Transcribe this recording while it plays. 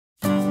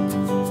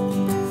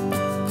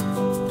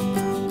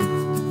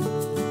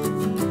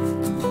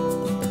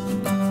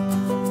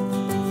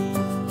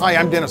Hi,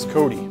 I'm Dennis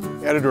Cody,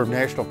 editor of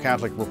National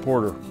Catholic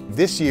Reporter.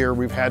 This year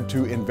we've had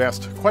to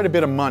invest quite a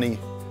bit of money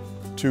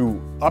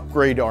to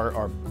upgrade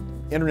our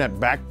internet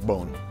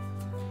backbone.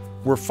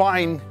 We're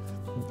fine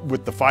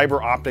with the fiber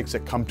optics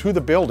that come to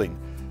the building,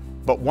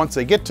 but once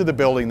they get to the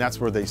building, that's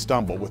where they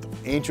stumble with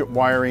ancient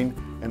wiring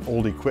and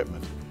old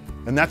equipment.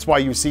 And that's why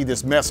you see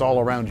this mess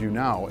all around you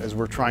now as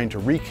we're trying to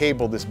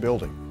recable this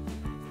building.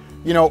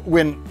 You know,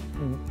 when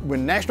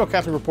National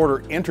Catholic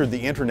Reporter entered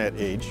the internet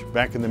age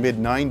back in the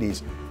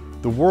mid-90s,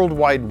 the World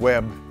Wide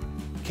Web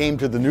came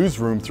to the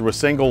newsroom through a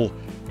single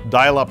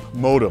dial-up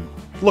modem.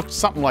 Looked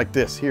something like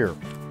this here.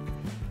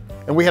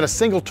 And we had a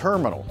single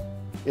terminal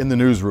in the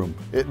newsroom.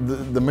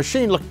 The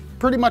machine looked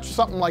pretty much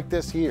something like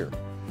this here.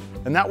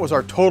 And that was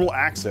our total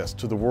access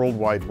to the World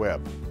Wide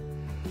Web.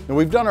 And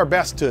we've done our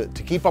best to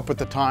keep up with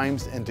the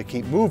times and to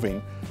keep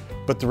moving,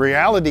 but the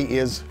reality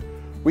is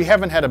we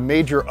haven't had a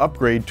major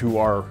upgrade to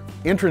our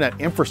internet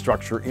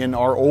infrastructure in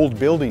our old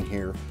building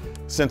here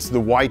since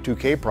the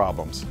Y2K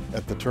problems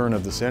at the turn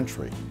of the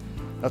century.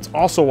 That's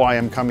also why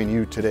I'm coming to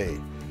you today.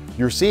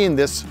 You're seeing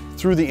this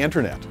through the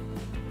internet.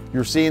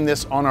 You're seeing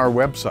this on our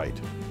website.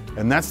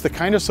 And that's the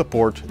kind of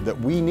support that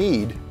we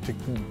need to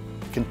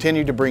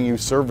continue to bring you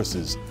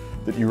services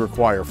that you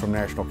require from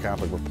National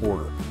Catholic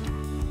Reporter.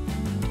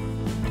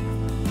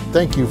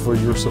 Thank you for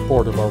your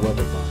support of our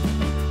webathon.